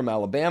senator from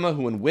Alabama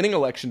who, in winning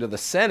election to the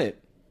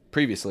Senate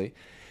previously,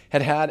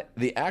 had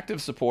the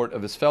active support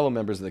of his fellow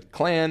members of the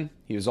Klan.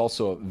 He was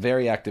also a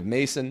very active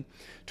Mason.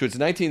 To its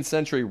 19th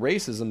century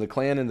racism, the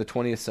Klan in the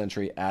 20th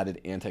century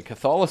added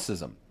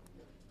anti-Catholicism.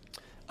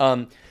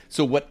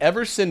 So what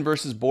Everson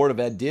versus Board of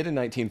Ed did in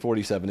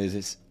 1947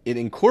 is it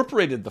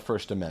incorporated the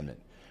First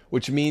Amendment,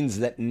 which means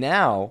that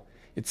now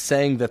it's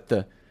saying that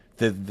the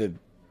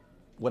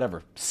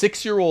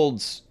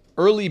 6-year-old's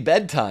early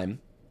bedtime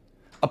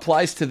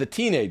applies to the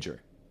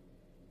teenager.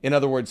 In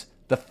other words,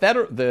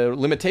 the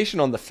limitation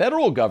on the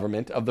federal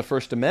government of the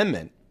First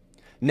Amendment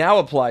now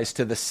applies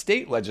to the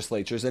state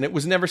legislatures, and it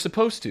was never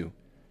supposed to.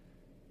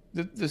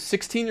 The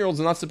 16-year-old's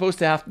not supposed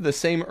to have the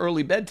same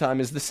early bedtime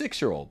as the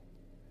 6-year-old,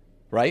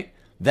 right?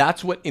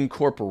 That's what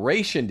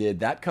incorporation did.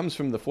 That comes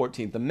from the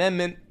 14th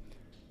Amendment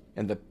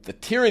and the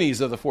tyrannies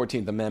of the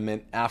 14th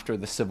Amendment after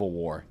the Civil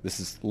War. This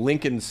is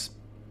Lincoln's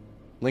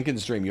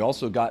dream. You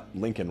also got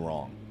Lincoln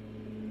wrong.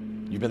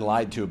 You've been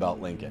lied to about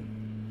Lincoln.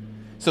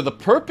 So the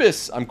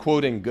purpose, I'm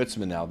quoting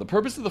Gutzman now, the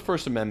purpose of the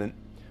First Amendment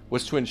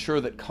was to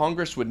ensure that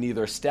Congress would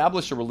neither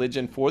establish a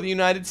religion for the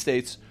United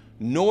States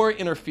nor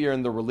interfere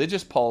in the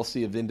religious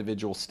policy of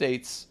individual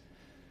states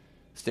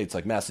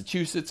like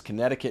Massachusetts,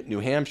 Connecticut, New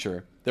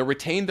Hampshire, that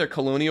retained their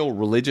colonial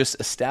religious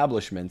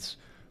establishments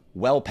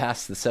well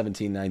past the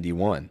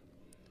 1791.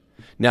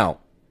 Now,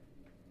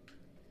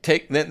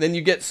 then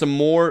you get some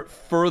more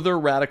further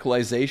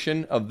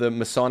radicalization of the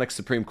Masonic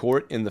Supreme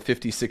Court in the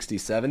 50s, 60s,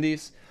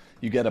 70s.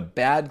 You get a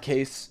bad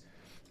case.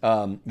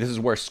 This is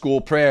where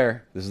school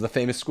prayer, this is the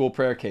famous school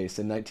prayer case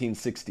in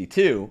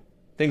 1962.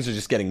 Things are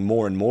just getting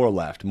more and more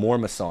left, more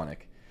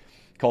Masonic,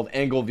 called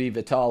Engel v.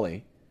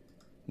 Vitale.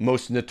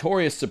 Most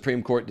notorious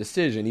Supreme Court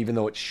decision, even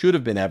though it should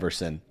have been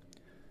Everson.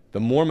 The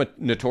more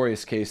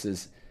notorious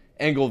cases,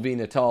 Engel v.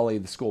 Vitale,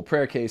 the school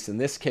prayer case. In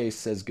this case,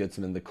 says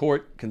Gutzman, the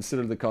court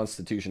considered the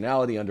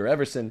constitutionality under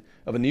Everson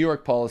of a New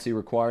York policy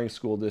requiring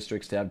school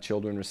districts to have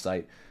children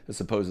recite a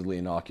supposedly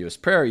innocuous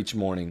prayer each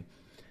morning.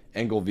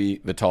 Engel v.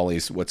 Vitale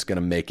is what's going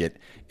to make it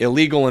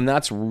illegal, and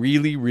that's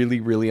really, really,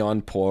 really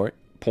on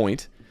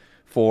point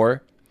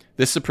for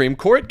this Supreme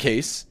Court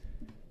case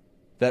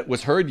that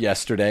was heard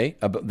yesterday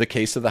about the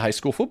case of the high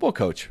school football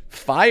coach,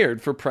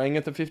 fired for praying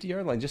at the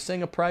 50-yard line, just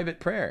saying a private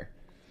prayer,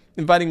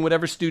 inviting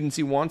whatever students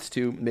he wants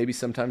to, maybe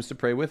sometimes to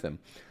pray with him.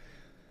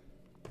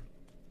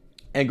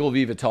 Engel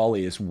v.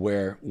 Vitale is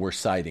where we're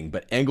citing,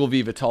 but Engel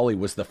v. Vitale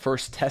was the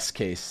first test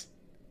case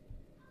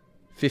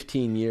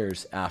 15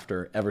 years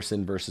after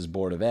Everson versus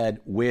Board of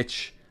Ed,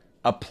 which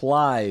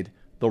applied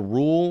the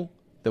rule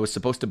that was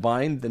supposed to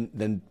bind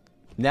the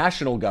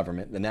national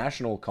government, the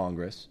national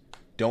Congress,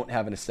 don't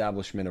have an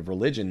establishment of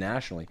religion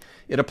nationally.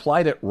 It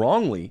applied it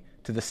wrongly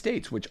to the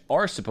states, which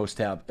are supposed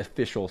to have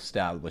official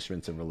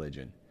establishments of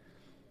religion.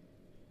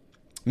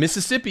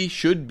 Mississippi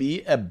should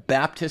be a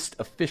Baptist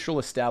official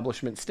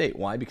establishment state.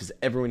 Why? Because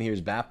everyone here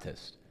is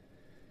Baptist.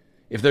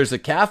 If there's a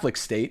Catholic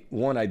state,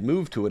 I'd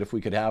move to it if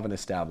we could have an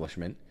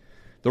establishment.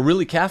 The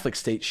really Catholic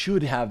state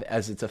should have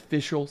as its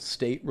official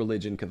state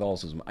religion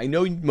Catholicism. I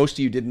know most of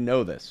you didn't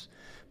know this,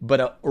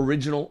 but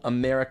original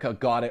America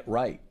got it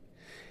right.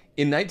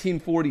 In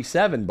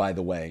 1947, by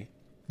the way,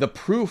 the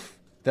proof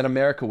that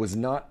America was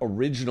not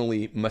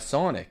originally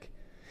Masonic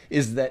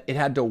is that it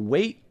had to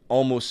wait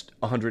almost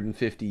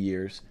 150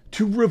 years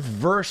to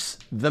reverse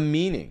the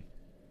meaning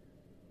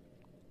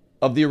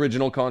of the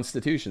original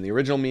Constitution. The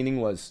original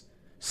meaning was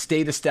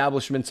state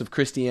establishments of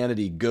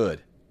Christianity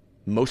good.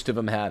 Most of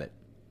them had it.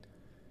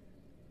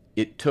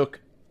 It took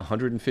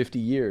 150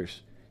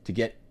 years to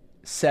get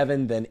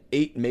 7, then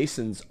 8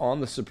 Masons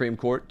on the Supreme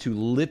Court to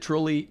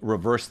literally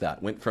reverse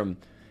that. Went from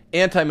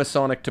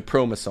anti-Masonic to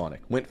pro-Masonic.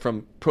 Went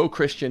from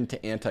pro-Christian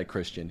to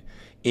anti-Christian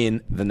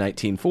in the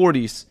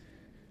 1940s.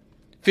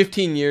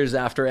 15 years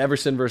after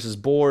Everson versus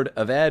Board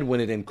of Ed, when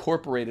it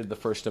incorporated the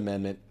First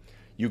Amendment,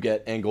 you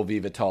get Engel v.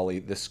 Vitale,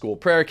 this school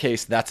prayer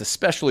case. That's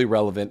especially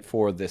relevant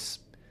for this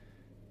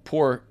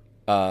poor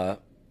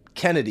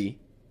Kennedy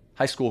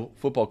high school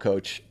football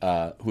coach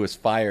who was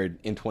fired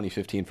in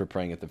 2015 for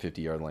praying at the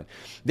 50-yard line.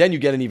 Then you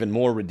get an even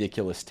more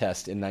ridiculous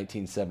test in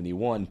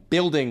 1971,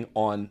 building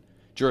on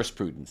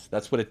jurisprudence.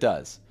 That's what it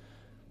does.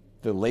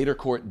 The later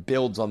court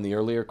builds on the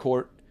earlier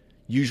court,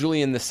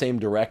 usually in the same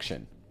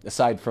direction.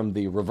 aside from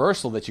the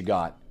reversal that you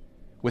got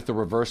with the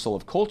reversal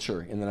of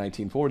culture in the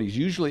 1940s,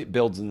 usually it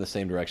builds in the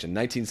same direction.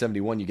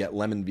 1971, you get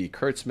Lemon v.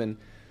 Kurtzman,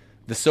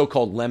 the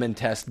so-called Lemon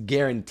Test,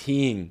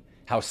 guaranteeing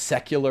how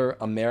secular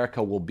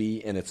America will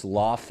be in its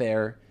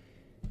lawfare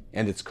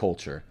and its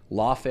culture.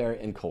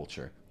 Lawfare and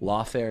culture.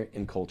 Lawfare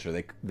and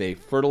culture. They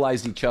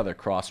fertilize each other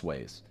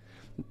crossways.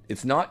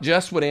 It's not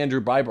just what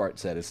Andrew Breitbart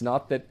said. It's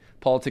not that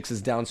politics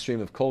is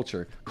downstream of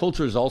culture.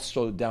 Culture is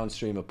also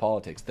downstream of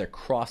politics. They're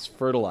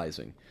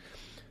cross-fertilizing.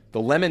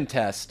 The Lemon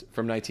Test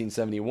from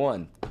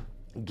 1971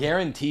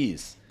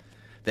 guarantees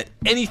that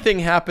anything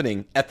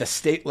happening at the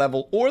state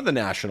level or the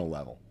national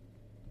level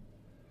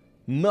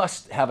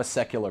must have a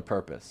secular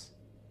purpose.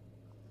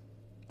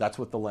 That's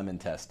what the Lemon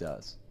Test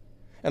does.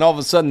 And all of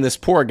a sudden, this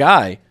poor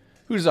guy,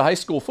 who's a high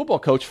school football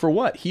coach, for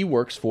what? He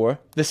works for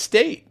the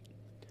state.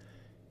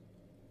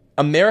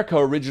 America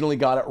originally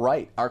got it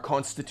right. Our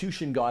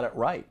Constitution got it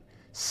right.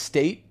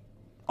 State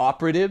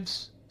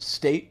operatives,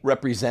 state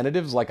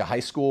representatives, like a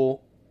high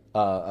school,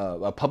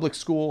 a public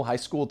school, high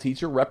school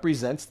teacher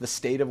represents the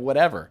state of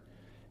whatever.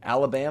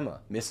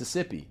 Alabama,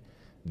 Mississippi.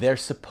 They're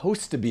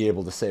supposed to be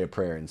able to say a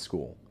prayer in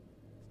school.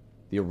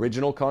 The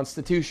original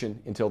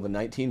Constitution, until the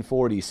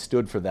 1940s,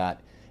 stood for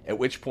that, at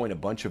which point a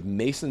bunch of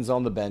Masons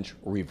on the bench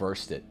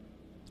reversed it.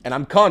 And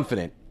I'm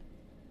confident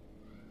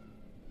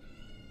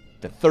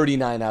that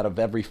 39 out of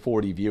every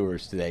 40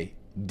 viewers today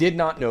did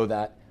not know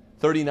that.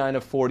 39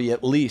 of 40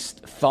 at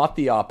least thought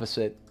the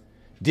opposite,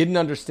 didn't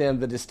understand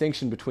the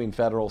distinction between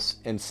federal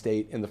and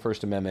state in the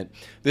First Amendment.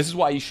 This is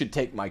why you should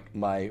take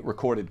my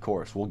recorded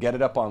course. We'll get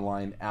it up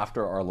online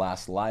after our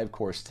last live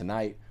course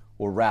tonight.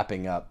 We're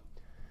wrapping up.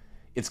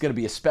 It's going to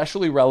be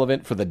especially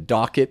relevant for the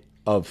docket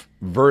of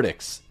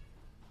verdicts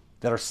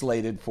that are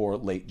slated for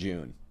late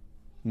June.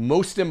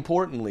 Most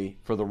importantly,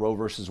 for the Roe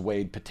versus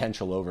Wade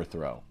potential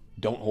overthrow.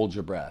 Don't hold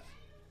your breath.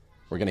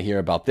 We're going to hear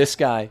about this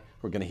guy.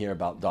 We're going to hear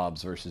about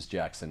Dobbs versus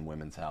Jackson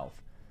Women's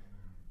Health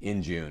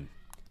in June.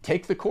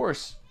 Take the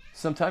course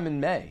sometime in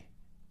May.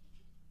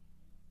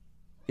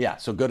 Yeah,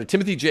 so go to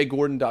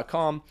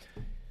timothyjgordon.com.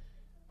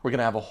 We're going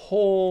to have a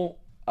whole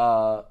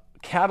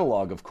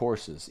catalog of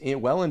courses,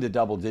 well into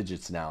double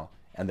digits now,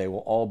 and they will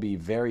all be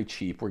very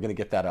cheap. We're going to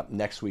get that up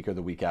next week or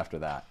the week after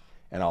that,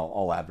 and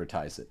I'll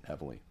advertise it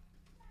heavily.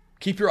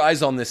 Keep your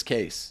eyes on this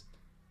case.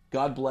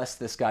 God bless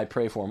this guy.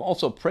 Pray for him.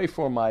 Also, pray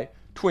for my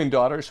twin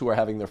daughters who are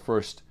having their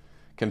first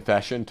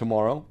confession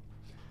tomorrow.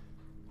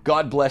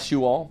 God bless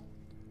you all.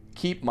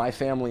 Keep my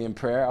family in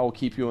prayer. I will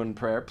keep you in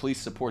prayer. Please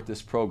support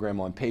this program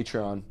on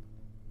Patreon.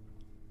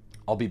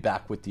 I'll be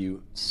back with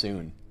you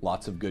soon.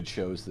 Lots of good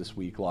shows this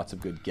week. Lots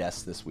of good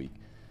guests this week.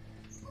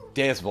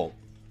 Deus Volt.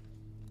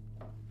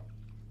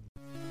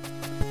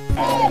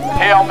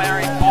 Hail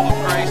Mary, full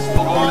of grace,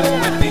 the Lord is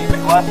with thee.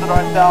 Blessed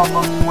art thou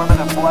amongst women,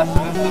 and blessed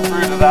is the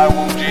fruit of thy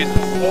womb, Jesus.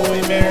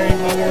 Holy Mary,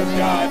 Mother of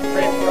God,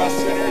 pray for us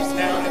sinners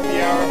now and at the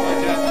hour of our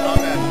death.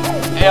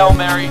 Amen. Hail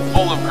Mary,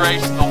 full of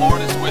grace, the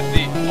Lord is with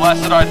thee.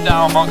 Blessed art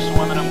thou amongst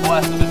women, and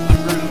blessed is the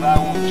fruit of thy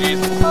womb,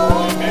 Jesus.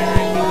 Holy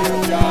Mary, Mother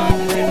of God,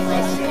 pray for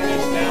us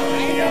sinners now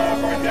and at the hour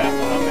of our death.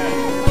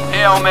 Amen.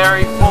 Hail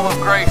Mary, full of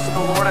grace,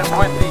 the Lord is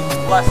with thee.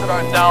 Blessed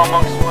art thou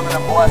amongst women,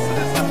 and blessed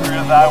is the fruit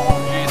of thy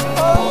womb, Jesus.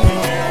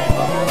 Holy Mary,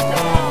 Mother of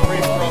God,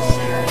 pray for us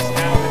sinners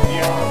now and at the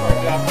hour of our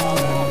death.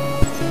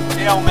 Amen.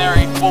 Hail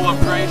Mary, full of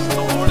grace,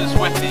 the Lord is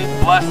with thee.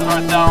 Blessed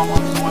art thou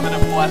amongst women,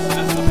 and blessed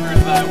is the fruit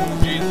of thy womb,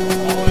 Jesus.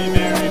 Holy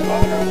Mary,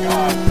 Mother of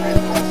God, pray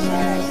for us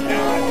sinners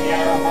now and at the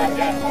hour of our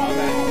death.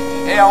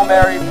 Amen. Hail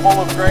Mary, full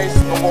of grace,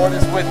 the Lord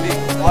is with thee.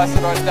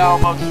 Blessed art thou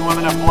amongst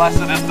women, and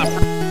blessed is the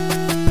fruit